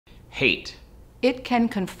hate. It can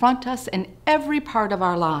confront us in every part of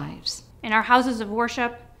our lives. In our houses of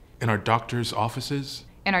worship. In our doctors' offices.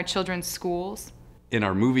 In our children's schools. In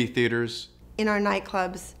our movie theaters. In our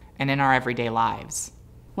nightclubs. And in our everyday lives.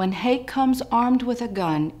 When hate comes armed with a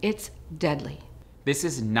gun, it's deadly. This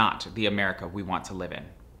is not the America we want to live in.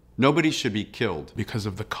 Nobody should be killed. Because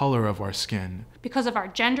of the color of our skin. Because of our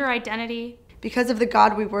gender identity. Because of the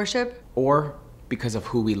God we worship. Or because of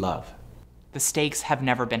who we love. The stakes have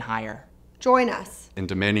never been higher. Join us in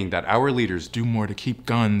demanding that our leaders do more to keep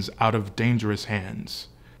guns out of dangerous hands.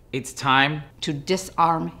 It's time to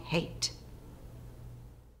disarm hate.